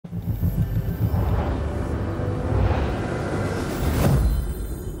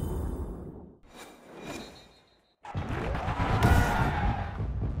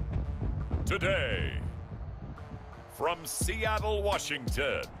day, from Seattle,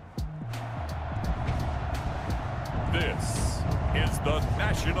 Washington, this is the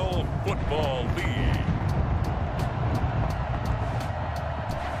National Football League.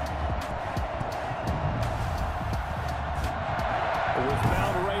 With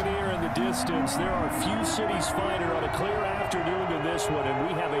Mount Rainier in the distance, there are few cities finer on a clear afternoon than this one, and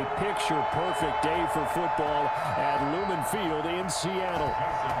we have a picture-perfect day for football at Lumen Field in Seattle.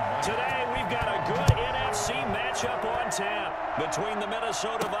 Today, we've got a good NFC matchup on tap between the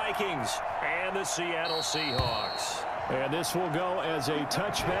Minnesota Vikings and the Seattle Seahawks. And this will go as a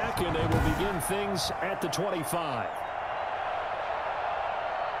touchback, and they will begin things at the 25.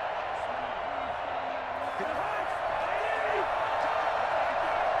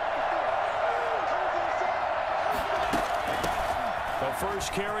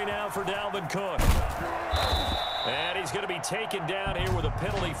 First carry now for Dalvin Cook. And he's going to be taken down here with a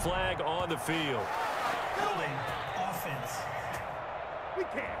penalty flag on the field. Building offense. We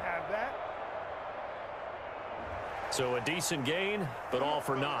can't have that. So a decent gain, but all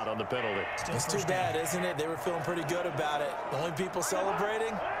for naught on the penalty. It's too bad, isn't it? They were feeling pretty good about it. The only people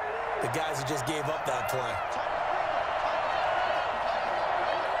celebrating, the guys who just gave up that play.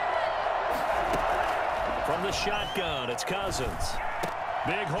 From the shotgun, it's Cousins.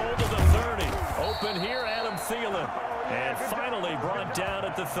 Big hold to the 30. Open here, Adam Thielen. And finally brought down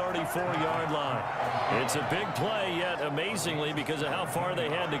at the 34-yard line. It's a big play, yet amazingly, because of how far they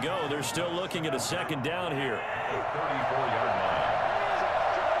had to go, they're still looking at a second down here. 34-yard line.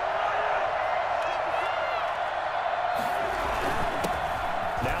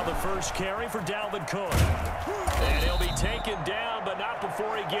 Now the first carry for Dalvin Cook. And he'll be taken down, but not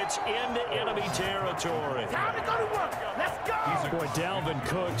before he gets into enemy territory. Time to go to work. Let's go. Boy, Dalvin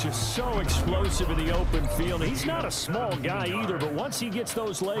Cook just so explosive in the open field. He's not a small guy either, but once he gets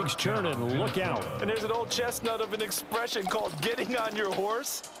those legs churning, look out. And there's an old chestnut of an expression called getting on your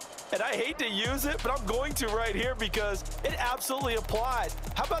horse. And I hate to use it, but I'm going to right here because it absolutely applies.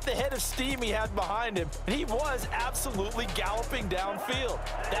 How about the head of steam he had behind him? And he was absolutely galloping downfield.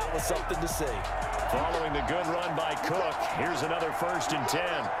 That was something to see. Following the good run by Cook, here's another 1st and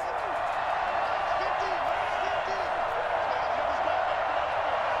 10.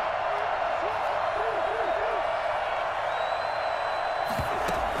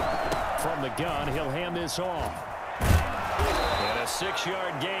 From the gun, he'll hand this off. And a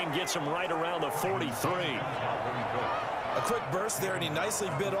 6-yard gain gets him right around the 43. A quick burst there, and he nicely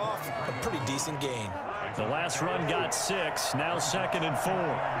bit off a pretty decent gain. The last run got 6, now 2nd and 4.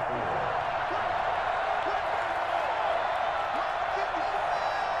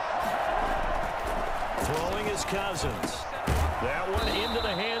 Throwing is Cousins. That one into the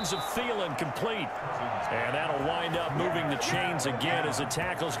hands of Thielen, complete. And that'll wind up moving the chains again as a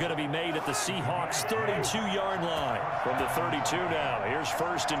tackle's going to be made at the Seahawks' 32-yard line. From the 32 now, here's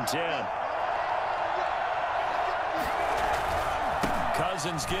 1st and 10.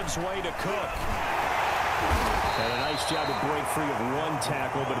 Cousins gives way to Cook. And a nice job to break free of one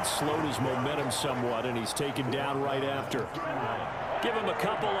tackle, but it slowed his momentum somewhat, and he's taken down right after. Give him a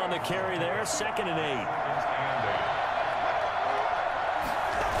couple on the carry there, 2nd and 8.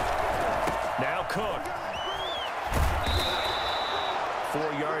 Now Cook.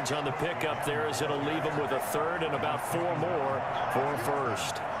 4 yards on the pickup there as it'll leave him with a 3rd and about 4 more for a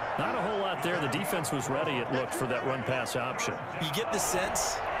 1st. Not a whole lot there. The defense was ready, it looked, for that run-pass option. You get the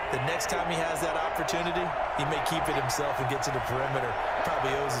sense that next time he has that opportunity, he may keep it himself and get to the perimeter.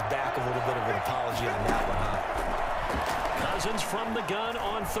 Probably owes his back a little bit of an apology on that one, huh? Cousins from the gun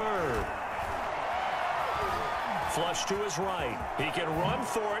on 3rd. Flush to his right. He can run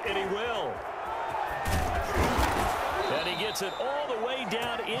for it, and he will. And he gets it all the way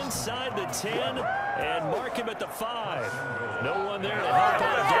down inside the 10 and mark him at the 5. No one there to help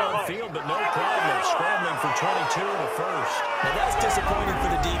out downfield, but no problem. Scrambling for 22 and a 1st. Now that's disappointing for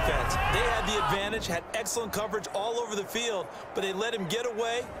the defense. They had the advantage, had excellent coverage all over the field, but they let him get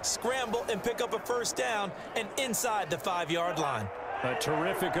away, scramble, and pick up a 1st down and inside the 5-yard line. A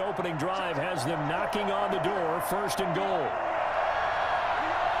terrific opening drive has them knocking on the door, 1st and goal.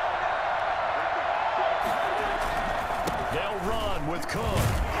 They'll run with Cook.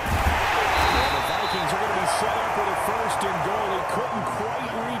 And the Vikings are going to be set up with a 1st and goal. He couldn't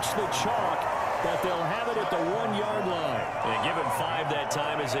quite reach the chalk, but they'll have it at the 1-yard line. And give him 5 that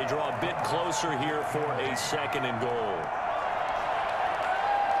time as they draw a bit closer here for a 2nd and goal.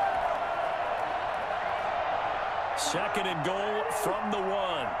 2nd and goal from the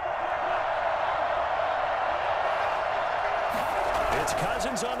 1. It's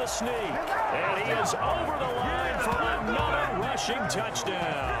Cousins on the sneak, and he is over the line for another rushing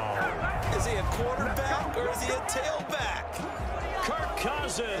touchdown. Is he a quarterback or is he a tailback? Kirk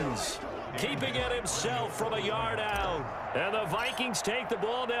Cousins keeping it himself from a yard out. And the Vikings take the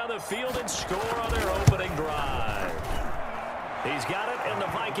ball down the field and score on their opening drive. He's got it, and the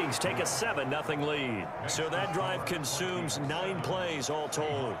Vikings take a 7-0 lead. So that drive consumes 9 plays all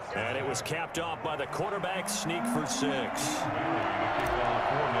told. And it was capped off by the quarterback sneak for 6.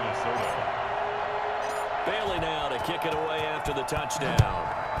 Bailey now to kick it away after the touchdown.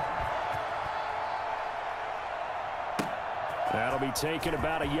 That'll be taken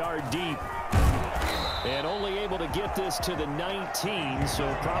about a yard deep. And only able to get this to the 19, so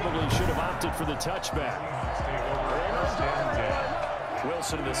probably should have opted for the touchback.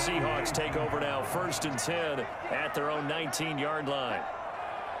 Wilson and the Seahawks take over now, 1st and 10 at their own 19-yard line.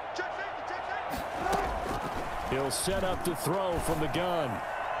 He'll set up to throw from the gun.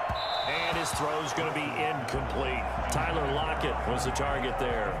 And his throw's going to be incomplete. Tyler Lockett was the target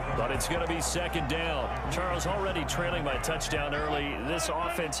there, but it's going to be 2nd down. Charles, already trailing by a touchdown early. This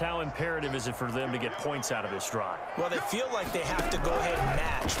offense, how imperative is it for them to get points out of this drive? Well, they feel like they have to go ahead and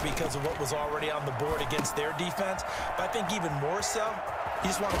match because of what was already on the board against their defense. But I think even more so, you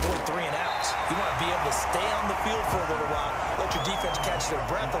just want to avoid 3 and outs. You want to be able to stay on the field for a little while, let your defense catch their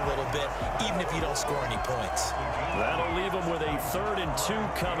breath a little bit, even if you don't score any points. That'll leave them with a 3rd and 2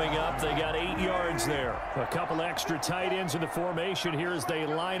 coming up. They got 8 yards there. A couple extra tight ends in the formation here as they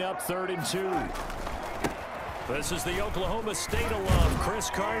line up 3rd and 2. This is the Oklahoma State alum, Chris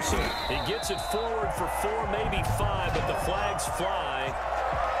Carson. He gets it forward for 4, maybe 5, but the flags fly.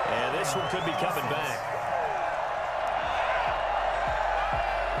 And this one could be coming back.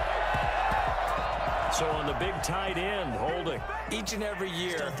 So on the big tight end, holding. Each and every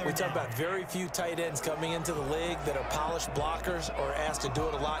year, we talk about very few tight ends coming into the league that are polished blockers or asked to do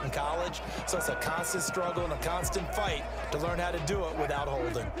it a lot in college. So it's a constant struggle and a constant fight to learn how to do it without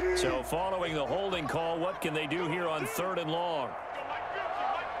holding. So following the holding call, what can they do here on 3rd and long?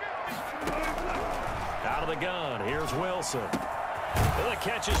 Out of the gun, here's Wilson. The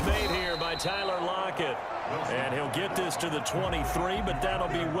catch is made here by Tyler Lockett. And he'll get this to the 23, but that'll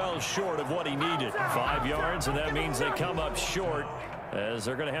be well short of what he needed. 5 yards, and that means they come up short as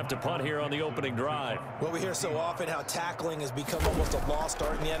they're going to have to punt here on the opening drive. Well, we hear so often how tackling has become almost a lost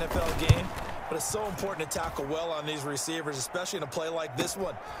art in the NFL game, but it's so important to tackle well on these receivers, especially in a play like this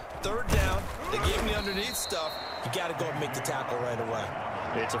one. 3rd down, they gave him the underneath stuff. You got to go and make the tackle right away.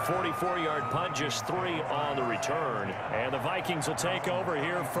 It's a 44-yard punt, just 3 on the return. And the Vikings will take over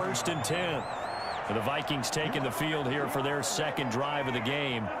here, 1st and 10. And the Vikings taking the field here for their 2nd drive of the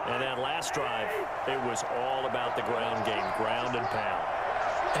game. And that last drive, it was all about the ground game, ground and pound.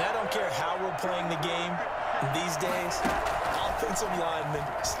 And I don't care how we're playing the game these days, offensive linemen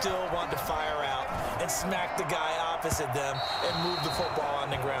still want to fire out and smack the guy opposite them and move the football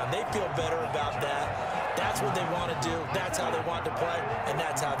on the ground. They feel better about that. That's what they want to do. That's how they want to play, and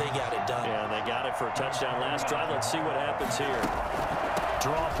that's how they got it done. Yeah, and they got it for a touchdown last drive. Let's see what happens here.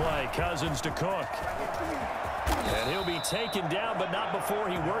 Draw play, Cousins to Cook. And he'll be taken down, but not before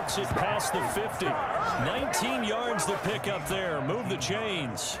he works it past the 50. 19 yards to pick up there. Move the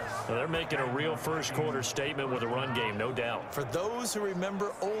chains. Well, they're making a real first-quarter statement with a run game, no doubt. For those who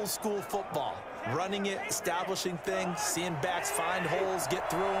remember old-school football, running it, establishing things, seeing backs find holes, get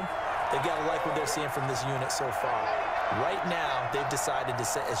through them, they've got to like what they're seeing from this unit so far. Right now, they've decided to,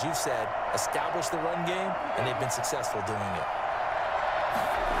 as you've said, establish the run game, and they've been successful doing it.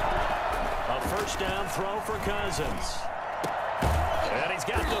 A 1st down throw for Cousins. And he's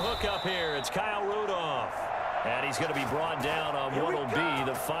got the hook up here. It's Kyle Rudolph. And he's going to be brought down on what will be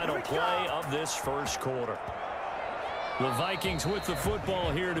the final play of this 1st quarter. The Vikings with the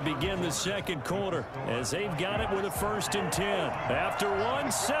football here to begin the 2nd quarter as they've got it with a 1st and 10. After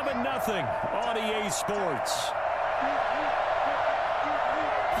 7-0 on EA Sports.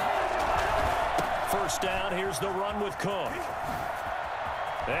 1st down, here's the run with Cook.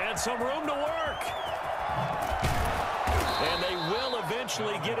 And some room to work. And they will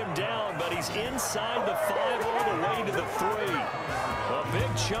eventually get him down, but he's inside the 5 all the way to the 3. A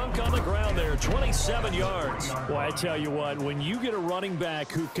big chunk on the ground there, 27 yards. Well, I tell you what, when you get a running back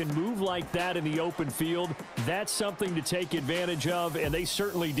who can move like that in the open field, that's something to take advantage of, and they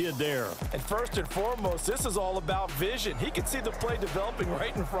certainly did there. And first and foremost, this is all about vision. He can see the play developing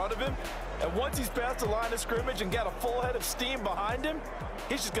right in front of him, and once he's past the line of scrimmage and got a full head of steam behind him,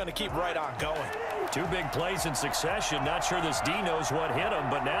 he's just going to keep right on going. 2 big plays in succession. Not sure this D knows what hit him,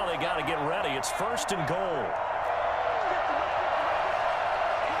 but now they got to get ready. It's 1st and goal.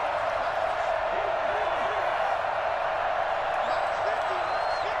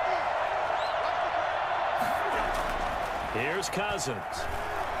 Here's Cousins.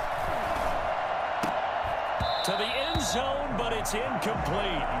 to the end zone, but it's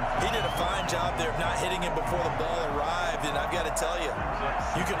incomplete. He did a fine job there of not hitting him before the ball arrived, and I've got to tell you,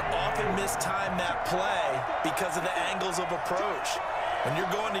 you can often mistime that play because of the angles of approach. When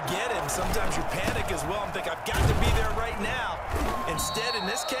you're going to get him, sometimes you panic as well and think, I've got to be there right now. Instead, in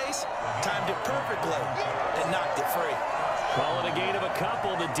this case, timed it perfectly and knocked it free. Call it a gain of a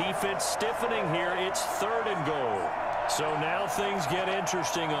couple. The defense stiffening here. It's 3rd and goal. So now things get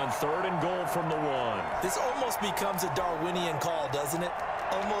interesting on 3rd and goal from the 1. This almost becomes a Darwinian call, doesn't it?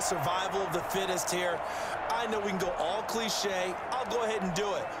 Almost survival of the fittest here. I know we can go all cliche. I'll go ahead and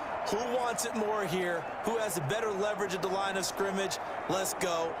do it. Who wants it more here? Who has a better leverage at the line of scrimmage? Let's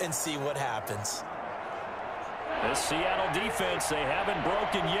go and see what happens. The Seattle defense, they haven't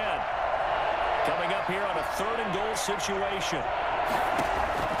broken yet. Coming up here on a 3rd and goal situation.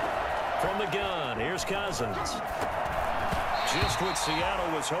 From the gun, here's Cousins. Just what Seattle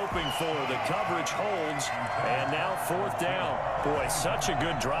was hoping for. The coverage holds, and now 4th down. Boy, such a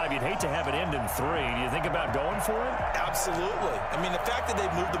good drive. You'd hate to have it end in 3. Do you think about going for it? Absolutely. I mean, the fact that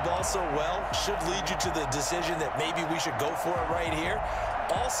they've moved the ball so well should lead you to the decision that maybe we should go for it right here.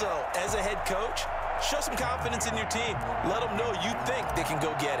 Also, as a head coach, show some confidence in your team. Let them know you think they can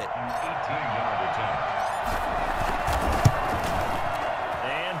go get it. 18-yard attempt.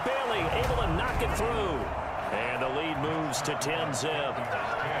 And Bailey able to knock it through. And the lead moves to 10-zip.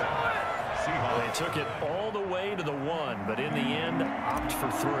 They took it all the way to the 1, but in the end, opt for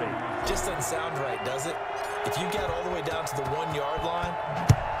 3. Just doesn't sound right, does it? If you get all the way down to the 1-yard line,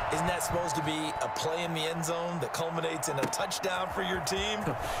 isn't that supposed to be a play in the end zone that culminates in a touchdown for your team?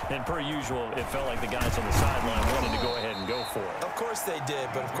 And per usual, it felt like the guys on the sideline wanted to go ahead and go for it. Of course they did,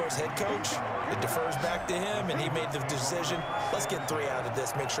 but of course head coach, it defers back to him, and he made the decision. Let's get 3 out of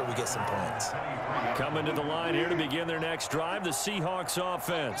this, make sure we get some points. Coming to the line here to begin their next drive, the Seahawks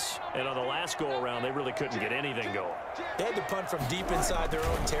offense. And on the last go-around, they really couldn't get anything going. They had to punt from deep inside their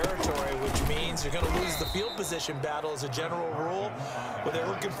own territory, which means you're going to lose the field position battle as a general rule. What they're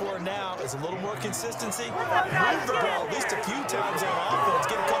looking for now is a little more consistency. Move the ball at least a few times on offense,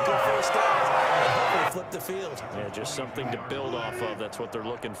 get a couple of 1st downs, and hopefully flip the field. Yeah, just something to build off of. That's what they're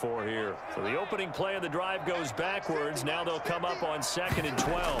looking for here. So the opening play of the drive goes backwards. Now they'll come up on 2nd and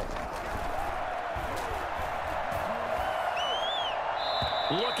 12.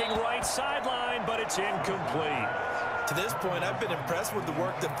 Looking right sideline, but it's incomplete. To this point, I've been impressed with the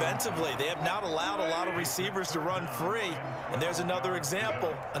work defensively. They have not allowed a lot of receivers to run free. And there's another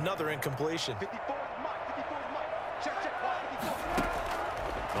example, another incompletion.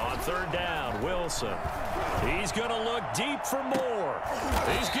 On 3rd down, Wilson. He's going to look deep for more.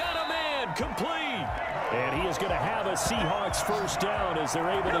 He's got a man, complete. And he is going to have a Seahawks 1st down as they're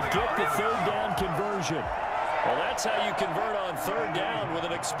able to get the 3rd down conversion. Well, that's how you convert on 3rd down with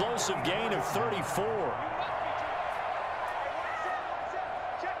an explosive gain of 34.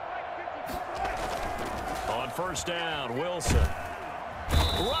 On 1st down, Wilson.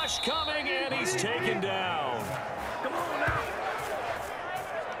 Rush coming, and he's taken down.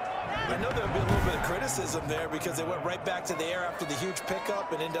 I know there'll be a little bit of criticism there because they went right back to the air after the huge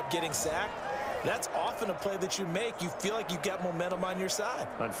pickup and ended up getting sacked. That's often a play that you make. You feel like you've got momentum on your side.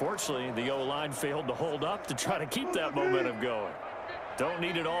 Unfortunately, the O-line failed to hold up to try to keep that momentum going. Don't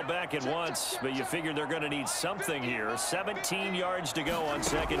need it all back at once, but you figure they're going to need something here. 17 yards to go on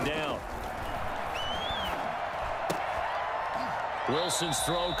 2nd down. Wilson's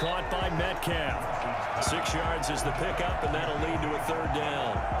throw caught by Metcalf. 6 yards is the pickup, and that'll lead to a 3rd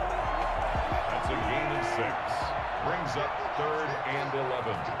down. That's a gain of 6. Brings up 3rd and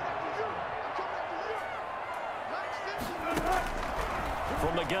 11.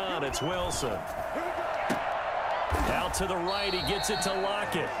 From the gun, it's Wilson. Out to the right, he gets it to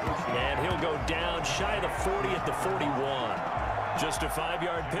Lockett. And he'll go down shy of the 40 at the 41. Just a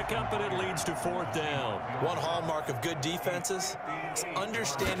 5-yard pickup, and it leads to 4th down. One hallmark of good defenses is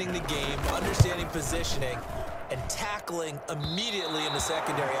understanding the game, understanding positioning, and tackling immediately in the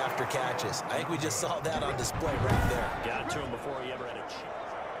secondary after catches. I think we just saw that on display right there. Got to him before he ever had a chance.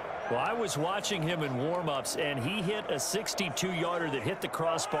 Well, I was watching him in warm-ups, and he hit a 62-yarder that hit the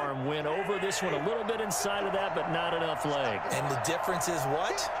crossbar and went over this one a little bit inside of that, but not enough leg. And the difference is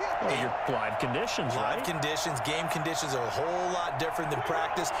what? Well, your live conditions, right? Live conditions, game conditions are a whole lot different than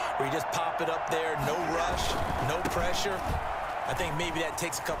practice, where you just pop it up there, no rush, no pressure. I think maybe that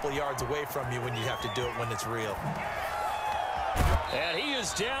takes a couple of yards away from you when you have to do it when it's real. And he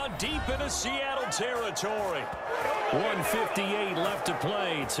is down deep into Seattle territory. 1:58 left to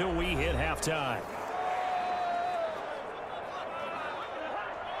play till we hit halftime.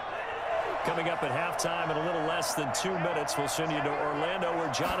 Coming up at halftime in a little less than 2 minutes, we'll send you to Orlando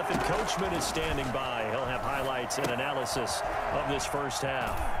where Jonathan Coachman is standing by. He'll have highlights and analysis of this first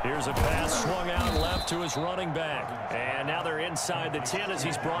half. Here's a pass swung out left to his running back. And now they're inside the 10 as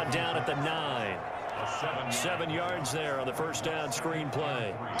he's brought down at the 9. 7 yards there on the first down screen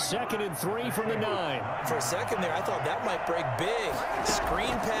play. 2nd and 3 from the 9. For a second there, I thought that might break big.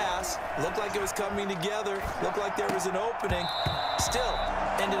 Screen pass. Looked like it was coming together. Looked like there was an opening. Still,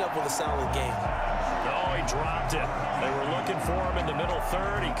 ended up with a solid game. Oh, he dropped it. They were looking for him in the middle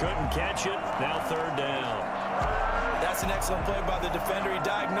third. He couldn't catch it. Now 3rd down. That's an excellent play by the defender. He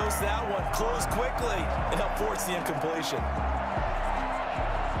diagnosed that one, closed quickly, and helped force the incompletion.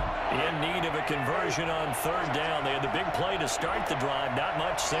 In need of a conversion on 3rd down. They had the big play to start the drive. Not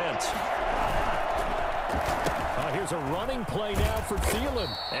much sense. Here's a running play now for Thielen.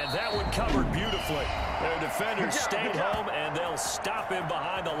 And that one covered beautifully. Their defenders stayed home, and they'll stop him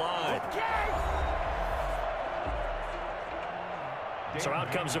behind the line. So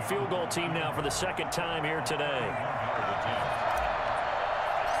out comes the field goal team now for the 2nd time here today.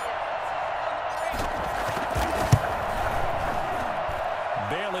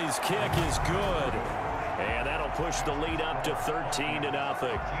 Bailey's kick is good. And that'll push the lead up to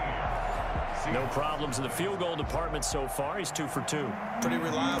 13-0. No problems in the field goal department so far. He's 2 for 2. Pretty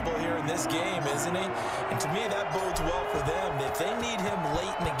reliable here in this game, isn't he? And to me, that bodes well for them. If they need him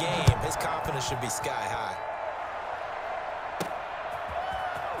late in the game, his confidence should be sky high.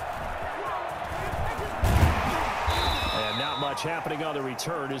 And not much happening on the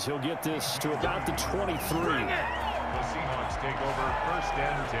return as he'll get this to about the 23. The Seahawks take over 1st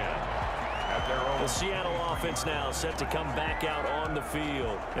and 10. The Seattle offense now set to come back out on the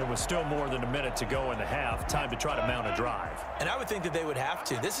field. It was still more than a minute to go in the half. Time to try to mount a drive. And I would think that they would have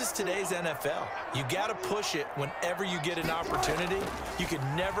to. This is today's NFL. You got to push it whenever you get an opportunity. You can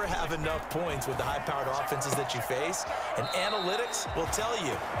never have enough points with the high-powered offenses that you face. And analytics will tell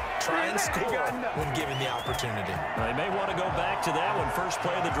you, try and score when given the opportunity. They may want to go back to that one. First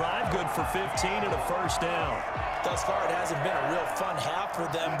play of the drive, good for 15 and a 1st down. Thus far, it hasn't been a real fun half for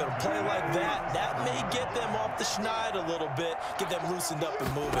them, but a play like that may get them off the schneid a little bit, get them loosened up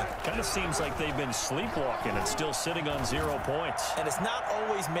and moving. Kind of seems like they've been sleepwalking and still sitting on 0 points. And it's not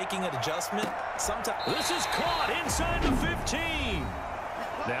always making an adjustment. Sometimes this is caught inside the 15.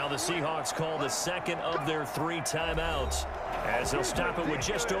 Now the Seahawks call the 2nd of their 3 timeouts as they'll stop it with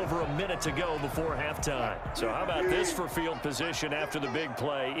just over a minute to go before halftime. So how about this for field position after the big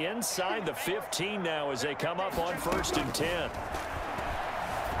play? Inside the 15 now as they come up on 1st and 10.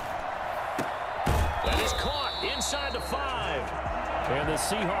 That is caught inside the 5. And the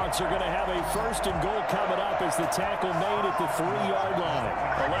Seahawks are going to have a 1st and goal coming up as the tackle made at the 3-yard line.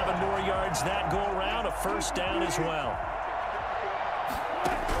 11 more yards that go around, a 1st down as well.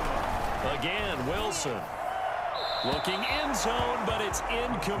 Again, Wilson looking end zone, but it's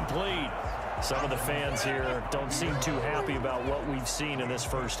incomplete. Some of the fans here don't seem too happy about what we've seen in this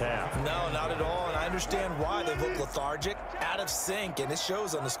first half. No, not at all, and I understand why. They look lethargic, out of sync, and it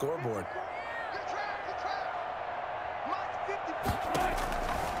shows on the scoreboard.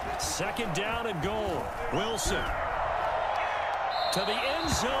 2nd down and goal. Wilson to the end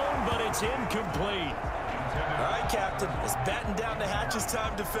zone, but it's incomplete. All right, Captain. It's batten down the hatches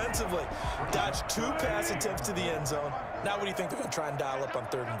time defensively. Dodged 2 pass attempts to the end zone. Now what do you think they're going to try and dial up on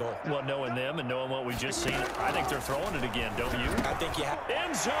 3rd and goal? Well, knowing them and knowing what we just seen, I think they're throwing it again, don't you? I think you have.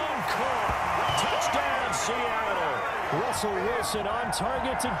 End zone caught. Touchdown, Seattle. Russell Wilson on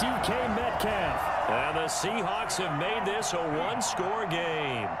target to DK Metcalf. And the Seahawks have made this a 1-score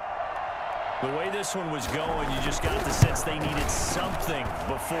game. The way this one was going, you just got the sense they needed something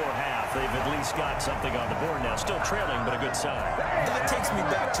before half. They've at least got something on the board now. Still trailing, but a good sign. That takes me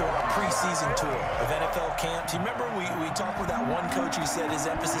back to our preseason tour of NFL camp. Do you remember we talked with that one coach who said his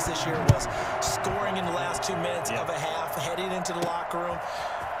emphasis this year was scoring in the last 2 minutes of a half, heading into the locker room?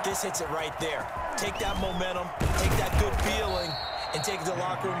 This hits it right there. Take that momentum, take that good feeling, and take it to the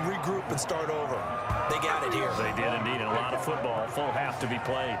locker room, regroup, and start over. They got it here. They did indeed, and a lot of football. Full half to be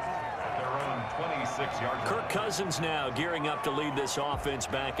played. 26-yard. Kirk Cousins now gearing up to lead this offense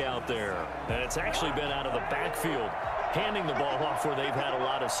back out there. And it's actually been out of the backfield, handing the ball off where they've had a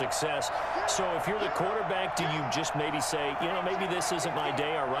lot of success. So if you're the quarterback, do you just maybe say, you know, maybe this isn't my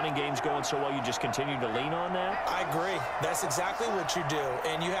day, our running game's going so well, you just continue to lean on that? I agree. That's exactly what you do.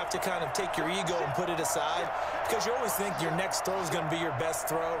 And you have to kind of take your ego and put it aside, because you always think your next throw is going to be your best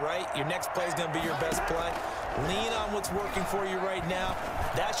throw, right? Your next play is going to be your best play. Lean on what's working for you right now.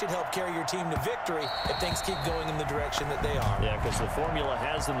 That should help carry your team to victory if things keep going in the direction that they are. Yeah, because the formula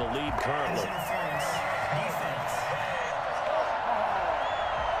has them the lead currently.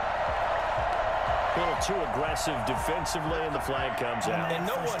 little too aggressive defensively, and the flag comes out. And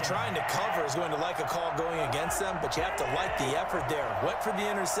no one trying to cover is going to like a call going against them, but you have to like the effort there. Went for the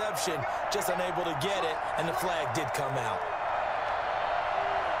interception, just unable to get it, and the flag did come out.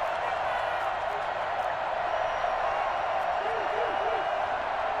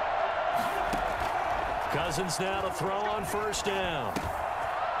 Cousins now to throw on first down.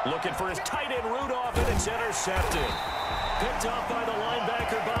 Looking for his tight end Rudolph, and it's intercepted. Picked off by the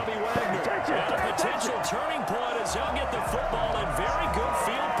linebacker Bobby Wagner. And a potential turning point as he'll get the football in very good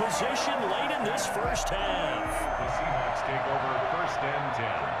field position late in this first half. The Seahawks take over first and 10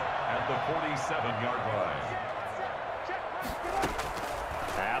 at the 47-yard line.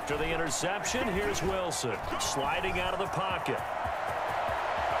 After the interception, here's Wilson sliding out of the pocket.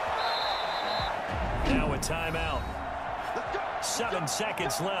 Now a timeout. 7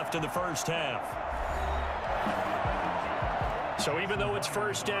 seconds left in the first half. So even though it's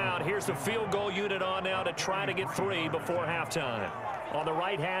first down, here's the field goal unit on now to try to get 3 before halftime. On the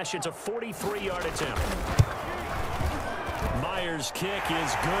right hash, it's a 43-yard attempt. Myers' kick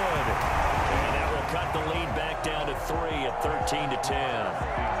is good. And that will cut the lead back down to 3 at 13-10.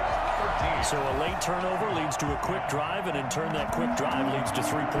 So a late turnover leads to a quick drive, and in turn that quick drive leads to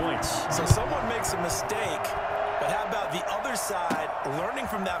 3 points. So someone makes a mistake, but how about the other side learning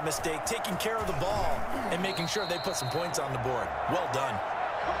from that mistake, taking care of the ball, and making sure they put some points on the board? Well done.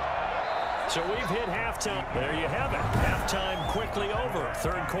 So we've hit halftime. There you have it. Halftime quickly over.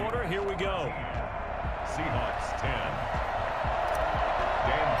 Third quarter, here we go. Seahawks 10.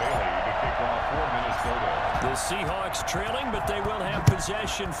 Dan Bailey to kick off for Minnesota. The Seahawks trailing, but they will have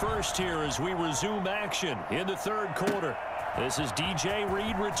possession first here as we resume action in the third quarter. This is DJ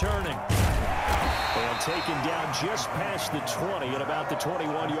Reed returning. And taken down just past the 20 at about the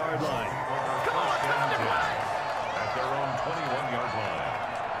 21-yard line. At their own 21-yard line.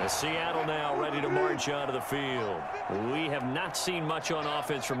 As Seattle now ready to march onto the field. We have not seen much on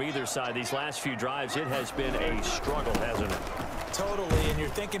offense from either side. These last few drives, it has been a struggle, hasn't it? Totally, and you're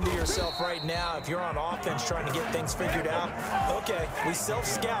thinking to yourself right now, if you're on offense trying to get things figured out, okay, we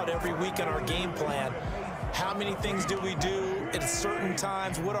self-scout every week on our game plan. How many things do we do at certain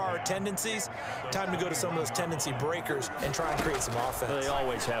times? What are our tendencies? Time to go to some of those tendency breakers and try and create some offense. They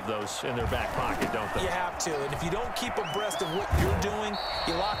always have those in their back pocket, don't they? You have to, and if you don't keep abreast of what you're doing,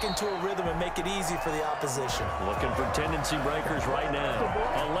 you lock into a rhythm and make it easy for the opposition. Looking for tendency breakers right now.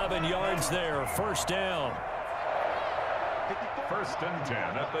 11 yards there, first down. First and 10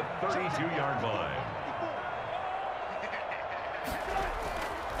 at the 32-yard line.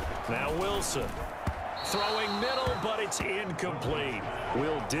 Now Wilson. Throwing middle, but it's incomplete.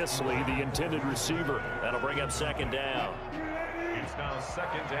 Will Dissly, the intended receiver. That'll bring up second down. It's now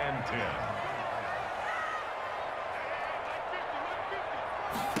second and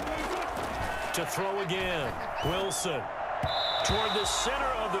 10. To throw again. Wilson. Toward the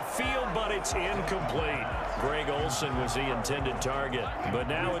center of the field, but it's incomplete. Greg Olsen was the intended target. But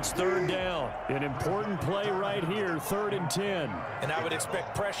now it's third down. An important play right here, 3rd and 10. And I would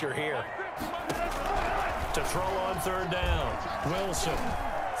expect pressure here. To throw on third down. Wilson.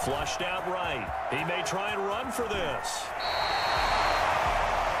 Flushed out right. He may try and run for this.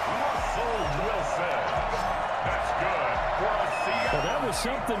 Russell Wilson. That's good for a Seahawks. Well, that was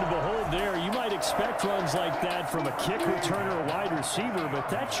something to behold there. You might expect runs like that from a kick returner or wide receiver, but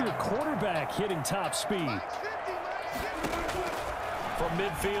that's your quarterback hitting top speed. From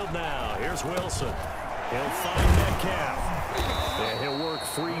midfield now, here's Wilson. He'll find Metcalf. And he'll work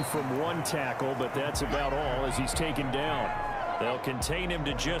free from one tackle, but that's about all as he's taken down. They'll contain him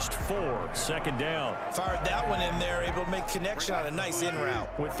to just 4. Second down. Fired that one in there, able to make connection on a nice in route.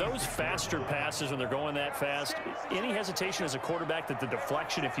 With those faster passes when they're going that fast, any hesitation as a quarterback that the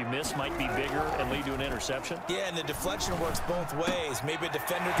deflection, if you miss, might be bigger and lead to an interception? Yeah, and the deflection works both ways. Maybe a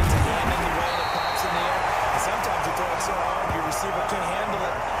defender gets a hand in the way and it pops in the air. And sometimes you throw it so hard, your receiver can't handle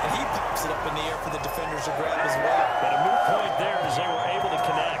it, and he pops it up in the air for the defenders to grab as well. But a moot point there as they were able to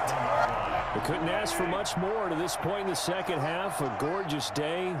connect. They couldn't ask for much more to this point in the second half. A gorgeous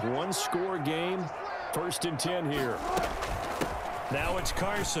day, one-score game. 1st and 10 here. Now it's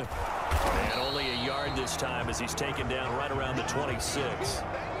Carson. And only a yard this time as he's taken down right around the 26.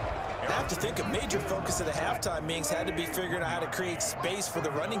 I have to think a major focus of the halftime meetings had to be figuring out how to create space for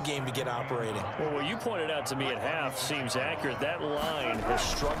the running game to get operating. Well, what you pointed out to me at half seems accurate. That line has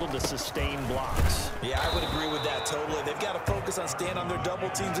struggled to sustain blocks. Yeah, I would agree with that totally. They've got to focus on staying on their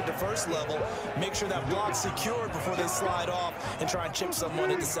double teams at the first level, make sure that block's secured before they slide off and try and chip someone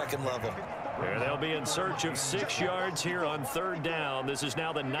at the second level. There they'll be in search of 6 yards here on third down. This is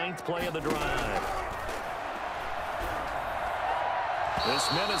now the 9th play of the drive. This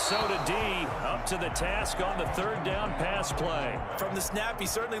Minnesota D up to the task on the third down pass play. From the snap, he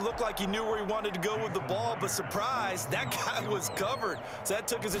certainly looked like he knew where he wanted to go with the ball, but surprise, that guy was covered. So that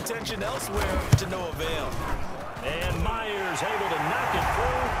took his attention elsewhere to no avail. And Myers able to knock it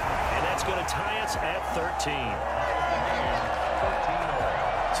through, and that's going to tie us at 13.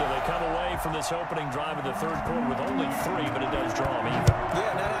 So they come away from this opening drive of the third quarter with only 3, but it does draw them even.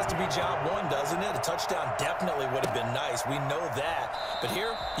 Yeah, and that has to be job one, doesn't it? A touchdown definitely would have been nice. We know that. But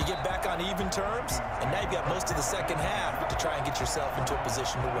here, you get back on even terms, and now you've got most of the second half to try and get yourself into a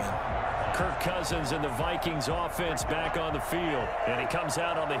position to win. Kirk Cousins and the Vikings offense back on the field. And he comes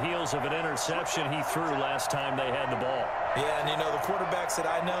out on the heels of an interception he threw last time they had the ball. Yeah, and you know, the quarterbacks that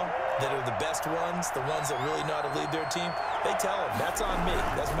I know that are the best ones, the ones that really know how to lead their team, they tell them, that's on me.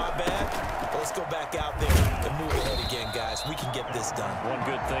 That's my bad. But let's go back out there and move ahead again, guys. We can get this done. One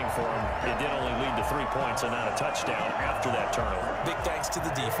good thing for him, it did only lead to 3 points and not a touchdown after that turnover. Big thanks to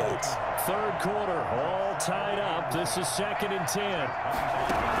the defense. Third quarter, all tied up. This is 2nd and 10.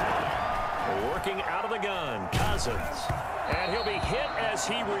 Working out of the gun, Cousins. And he'll be hit as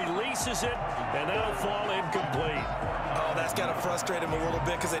he releases it, and that'll fall incomplete. Oh, that's got to frustrate him a little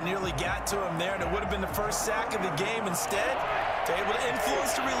bit because they nearly got to him there, and it would have been the first sack of the game. Instead, they're able to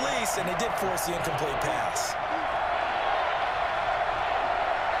influence the release, and they did force the incomplete pass.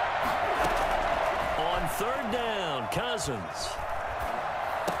 On third down, Cousins.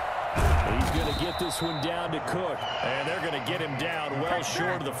 He's going to get this one down to Cook, and they're going to get him down well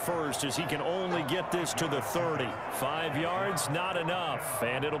short of the first as he can only get this to the 30. 5 yards, not enough,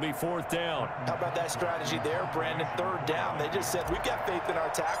 and it'll be 4th down. How about that strategy there, Brandon? Third down. They just said, we've got faith in our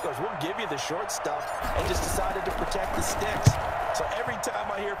tacklers. We'll give you the short stuff, and just decided to protect the sticks. So every time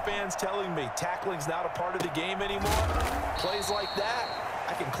I hear fans telling me tackling's not a part of the game anymore, plays like that,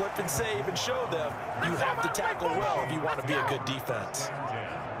 I can clip and save and show them you have to tackle well if you want to be a good defense.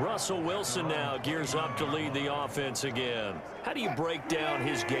 Russell Wilson now gears up to lead the offense again. How do you break down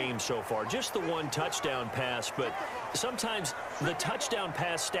his game so far? Just the one touchdown pass, but sometimes the touchdown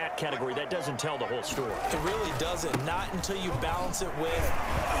pass stat category, that doesn't tell the whole story. It really doesn't, not until you balance it with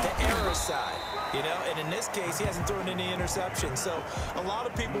the error side. You know, and in this case, he hasn't thrown any interceptions. So a lot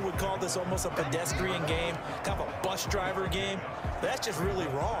of people would call this almost a pedestrian game, kind of a bus driver game. That's just really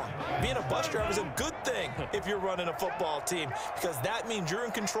wrong. Being a bus driver is a good thing if you're running a football team because that means you're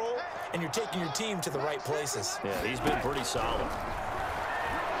in control and you're taking your team to the right places. Yeah, he's been pretty solid.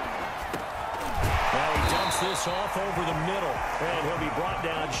 Now he dumps this off over the middle, and he'll be brought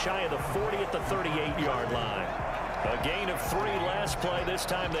down shy of the 40 at the 38-yard line. A gain of 3 last play. This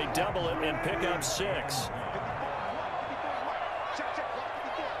time they double it and pick up 6.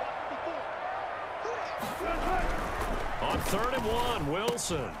 On 3rd and 1,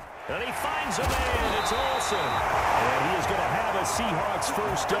 Wilson. And he finds a man. It's Olsen. And he is going to have a Seahawks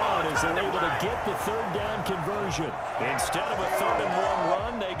first down as they're able to get the third down conversion. Instead of a 3rd and 1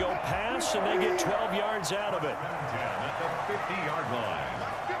 run, they go pass and they get 12 yards out of it. At the 50-yard line.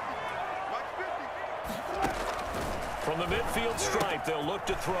 From the midfield stripe, they'll look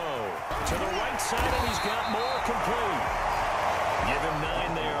to throw. To the right side, and he's got more complete. Give him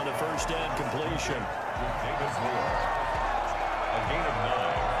 9 there on the first down completion. Davis Moore. A gain of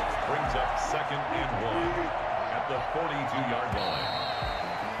 9 brings up 2nd and 1 at the 42-yard line.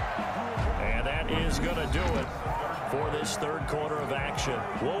 And that is going to do it for this third quarter of action.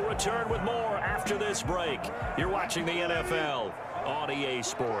 We'll return with more after this break. You're watching the NFL on EA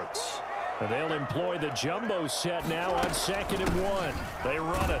Sports. And they'll employ the jumbo set now on 2nd and 1. They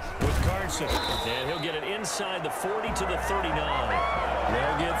run it with Carson. And he'll get it inside the 40 to the 39.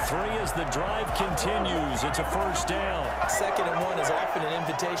 They'll get 3 as the drive continues. It's a first down. 2nd and 1 is often an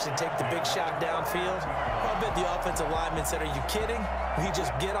invitation to take the big shot downfield. I bet the offensive lineman said, are you kidding? We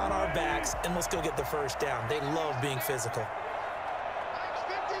just get on our backs and let's go get the first down. They love being physical.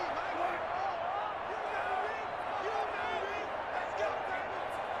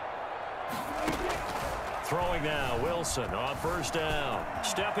 Throwing now, Wilson on first down.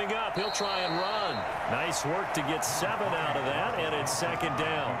 Stepping up, he'll try and run. Nice work to get 7 out of that, and it's 2nd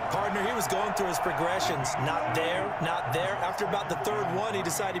down. Partner, he was going through his progressions. Not there, not there. After about the 3rd one, he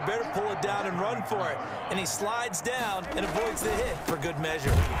decided he better pull it down and run for it. And he slides down and avoids the hit for good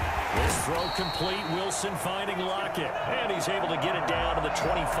measure. This throw complete, Wilson finding Lockett. And he's able to get it down to the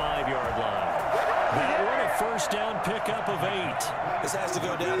 25-yard line. That one a first down pickup of 8. This has to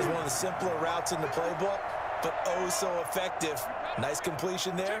go down as one of the simpler routes in the playbook, but oh so effective. Nice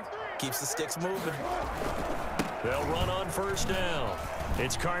completion there. Keeps the sticks moving. They'll run on first down.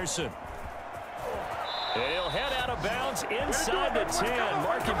 It's Carson. And he'll head out of bounds inside the 10.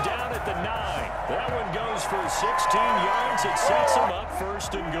 Mark him down at the 9. That one goes for 16 yards. It sets him up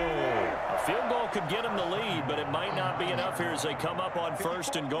first and goal. A field goal could get him the lead, but it might not be enough here as they come up on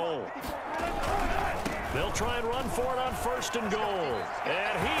first and goal. They'll try and run for it on first and goal.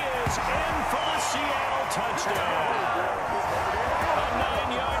 And he is in for the Seattle touchdown. A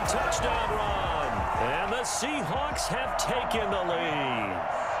 9-yard touchdown run. And the Seahawks have taken the lead.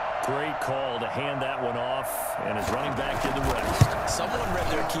 Great call to hand that one off, and his running back did the rest. Someone read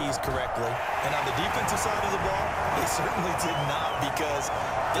their keys correctly, and on the defensive side of the ball, they certainly did not, because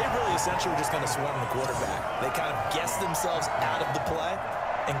they really essentially were just going to swarm the quarterback. They kind of guessed themselves out of the play,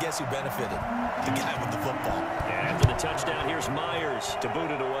 and guess who benefited? The guy with the football. And after the touchdown, here's Myers to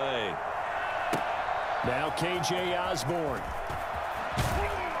boot it away. Now K.J. Osborne.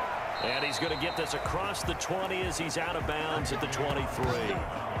 And he's going to get this across the 20 as he's out of bounds at the 23.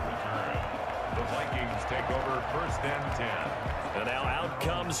 The Vikings take over first and 10. And now out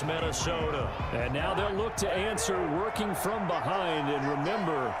comes Minnesota. And now they'll look to answer working from behind. And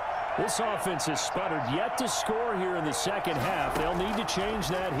remember, this offense has sputtered yet to score here in the second half. They'll need to change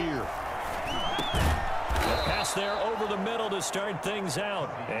that here. A pass there over the middle to start things out.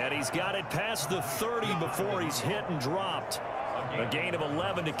 And he's got it past the 30 before he's hit and dropped. A gain of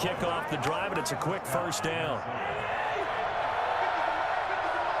 11 to kick off the drive, and it's a quick first down.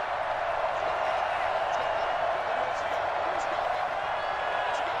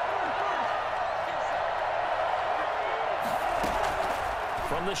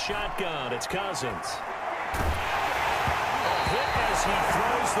 From the shotgun, it's Cousins. A hit as he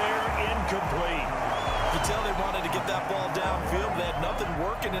throws there, incomplete. You can tell they wanted to get that ball downfield. They had nothing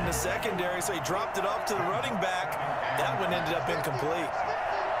working in the secondary, so he dropped it off to the running back. That one ended up incomplete.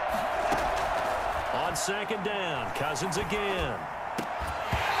 On second down, Cousins again.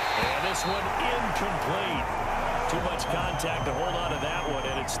 And this one incomplete. Too much contact to hold on to that one,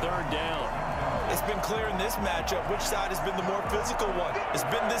 and it's third down. It's been clear in this matchup which side has been the more physical one. It's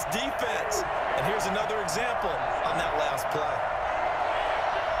been this defense. And here's another example on that last play.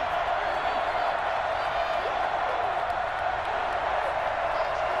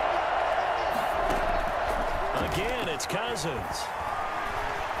 Again, it's Cousins.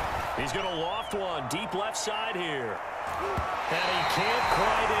 He's going to loft one deep left side here. And he can't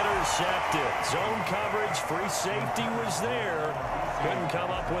quite intercept it. Zone coverage, free safety was there. Couldn't come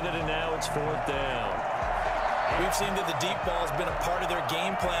up with it, and now it's fourth down. We've seen that the deep ball has been a part of their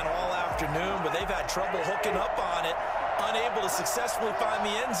game plan all afternoon, but they've had trouble hooking up on it, unable to successfully find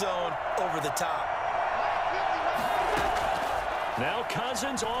the end zone over the top. Now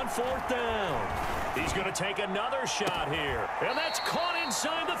Cousins on fourth down. He's going to take another shot here. And that's caught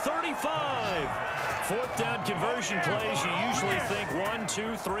inside the 35. Fourth down conversion plays, you usually think 1,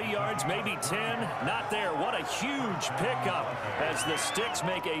 2, 3 yards, maybe 10. Not there. What a huge pickup as the Sticks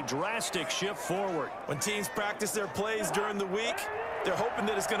make a drastic shift forward. When teams practice their plays during the week, they're hoping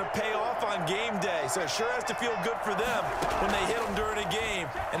that it's going to pay off on game day. So it sure has to feel good for them when they hit them during a game,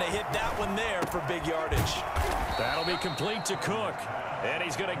 and they hit that one there for big yardage. That'll be complete to Cook. And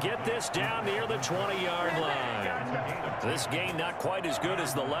he's going to get this down near the 20-yard line. This gain not quite as good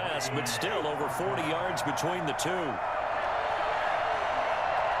as the last, but still over 40 yards between the two.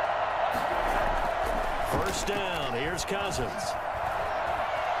 First down, here's Cousins.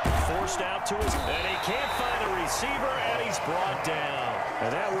 Forced out to his, and he can't find a receiver, and he's brought down.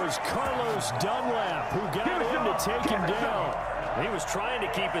 And that was Carlos Dunlap who got in to take him down. He was trying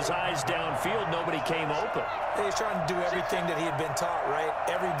to keep his eyes downfield. Nobody came open. He's trying to do everything that he had been taught, right?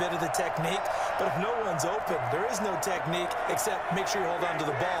 Every bit of the technique. But if no one's open, there is no technique except make sure you hold on to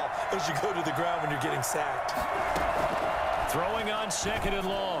the ball as you go to the ground when you're getting sacked. Throwing on second and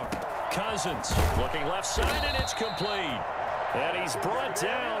long. Cousins looking left side, and it's complete. And he's brought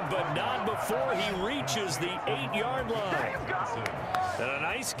down, but not before he reaches the 8-yard line. And a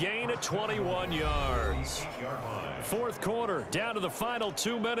nice gain of 21 yards. Fourth quarter, down to the final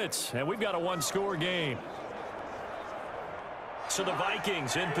 2 minutes, and we've got a one-score game. So the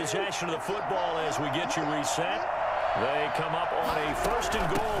Vikings in possession of the football as we get you reset. They come up on a first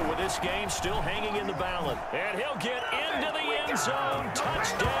and goal with this game still hanging in the balance. And he'll get into the end zone.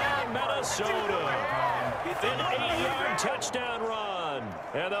 Touchdown, Minnesota. An 8-yard touchdown run.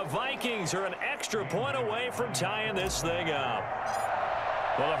 And the Vikings are an extra point away from tying this thing up.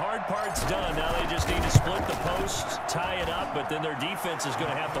 Well, the hard part's done. Now they just need to split the posts, tie it up, but then their defense is going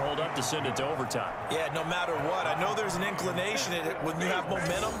to have to hold up to send it to overtime. Yeah, no matter what. I know there's an inclination in it when you have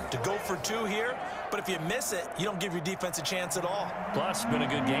momentum to go for 2 here, but if you miss it, you don't give your defense a chance at all. Plus, it's been a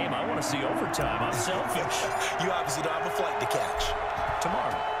good game. I want to see overtime. I'm selfish. You obviously don't have a flight to catch.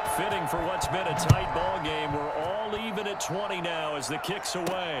 Tomorrow. Fitting for what's been a tight ball game. We're all even at 20 now as the kick's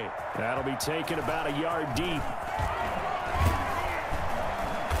away. That'll be taken about a yard deep.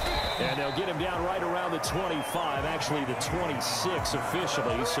 And they'll get him down right around the 25, actually the 26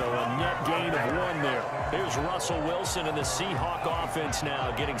 officially, so a net gain of 1 there. Here's Russell Wilson and the Seahawk offense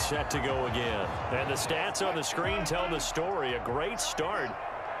now getting set to go again. And the stats on the screen tell the story. A great start.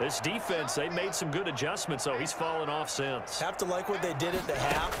 This defense, they made some good adjustments, so he's fallen off since. Have to like what they did at the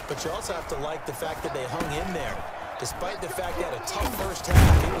half, but you also have to like the fact that they hung in there. Despite the fact they had a tough first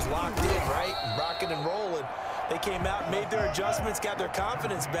half, he was locked in, right, rocking and rolling. They came out, made their adjustments, got their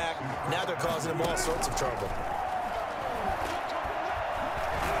confidence back. Now they're causing them all sorts of trouble.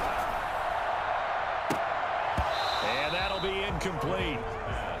 And that'll be incomplete.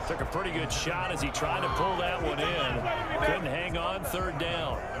 Took a pretty good shot as he tried to pull that one in. Couldn't hang on, 3rd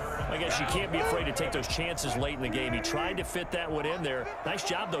down. I guess you can't be afraid to take those chances late in the game. He tried to fit that one in there. Nice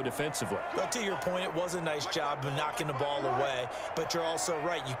job, though, defensively. But to your point, it was a nice job of knocking the ball away. But you're also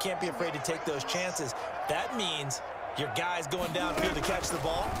right. You can't be afraid to take those chances. That means your guys going downfield to catch the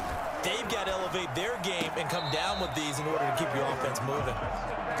ball, they've got to elevate their game and come down with these in order to keep your offense moving.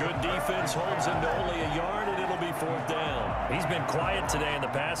 Good defense holds him to only a yard, and it'll be 4th down. He's been quiet today in the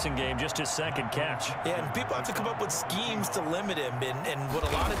passing game, just his 2nd catch. Yeah, and people have to come up with schemes to limit him, and what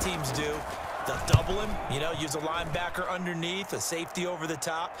a lot of teams do, they'll double him, use a linebacker underneath, a safety over the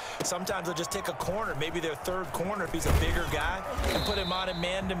top. Sometimes they'll just take a corner, maybe their 3rd corner if he's a bigger guy, and put him on a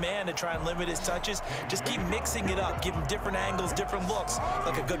man-to-man to try and limit his touches. Just keep mixing it up, give him different angles, different looks,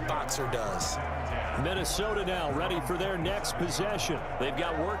 like a good boxer does. Minnesota now ready for their next possession. They've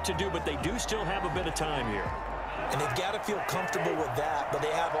got work to do, but they do still have a bit of time here. And they've got to feel comfortable with that, but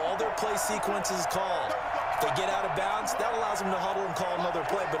they have all their play sequences called. If they get out of bounds, that allows them to huddle and call another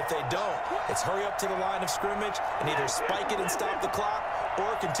play, but if they don't, it's hurry up to the line of scrimmage and either spike it and stop the clock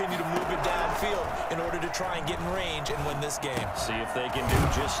or continue to move it downfield in order to try and get in range and win this game. See if they can do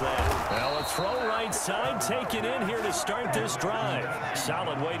just that. Well, a throw right side taken in here to start this drive.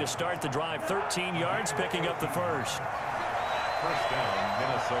 Solid way to start the drive. 13 yards, picking up the first. First down,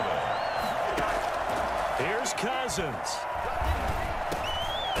 Minnesota. Here's Cousins.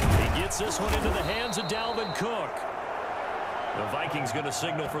 He gets this one into the hands of Dalvin Cook. The Vikings going to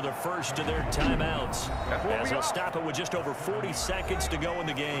signal for the first of their timeouts as they'll stop it with just over 40 seconds to go in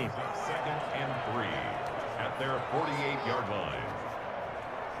the game. 2nd and 3 at their 48-yard line.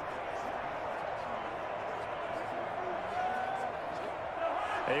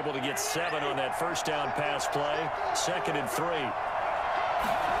 Able to get 7 on that first down pass play. 2nd and 3.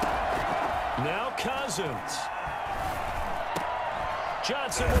 Now Cousins.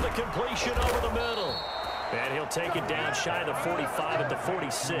 Johnson with a completion over the middle. And he'll take it down shy of the 45 at the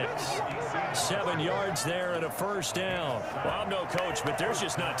 46. 7 yards there and a first down. Well, I'm no coach, but there's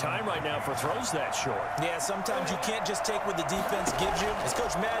just not time right now for throws that short. Yeah, sometimes you can't just take what the defense gives you. As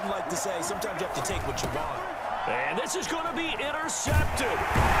Coach Madden liked to say, sometimes you have to take what you want. And this is going to be intercepted.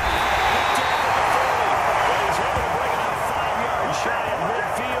 He's able to bring it up 5 yards shy of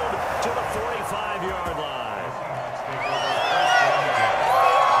midfield to the 45-yard line.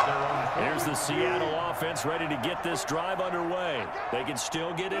 Here's the Seattle offense ready to get this drive underway. They can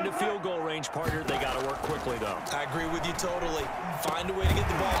still get into field goal range, partner. They got to work quickly, though. I agree with you totally. Find a way to get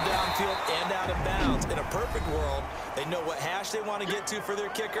the ball downfield and out of bounds. In a perfect world, they know what hash they want to get to for their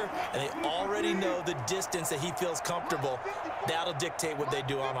kicker, and they already know the distance that he feels comfortable. That'll dictate what they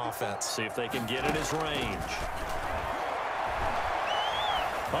do on offense. See if they can get in his range.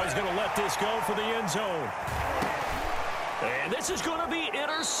 Oh, he's going to let this go for the end zone. And this is going to be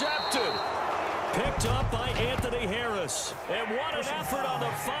intercepted. Picked up by Anthony Harris. And what an effort on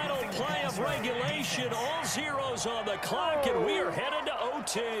the final play of regulation. All zeros on the clock, and we are headed to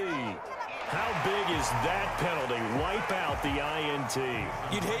OT. How big is that penalty? Wipe out the INT.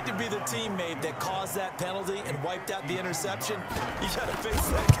 You'd hate to be the teammate that caused that penalty and wiped out the interception. You got to face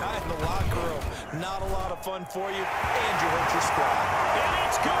that guy in the locker room. Not a lot of fun for you, and you hurt your squad. And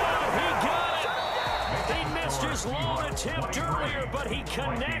it's good. He got it. He missed his lone attempt earlier, but he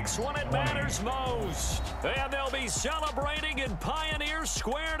connects when it matters most. And they'll be celebrating in Pioneer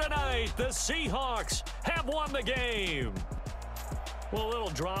Square tonight. The Seahawks have won the game. Well, a little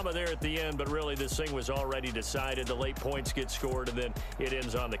drama there at the end, but really this thing was already decided. The late points get scored, and then it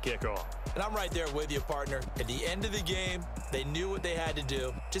ends on the kickoff. And I'm right there with you, partner. At the end of the game, they knew what they had to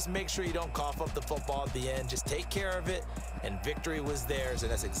do. Just make sure you don't cough up the football at the end. Just take care of it, and victory was theirs,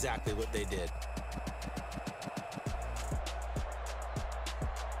 and that's exactly what they did.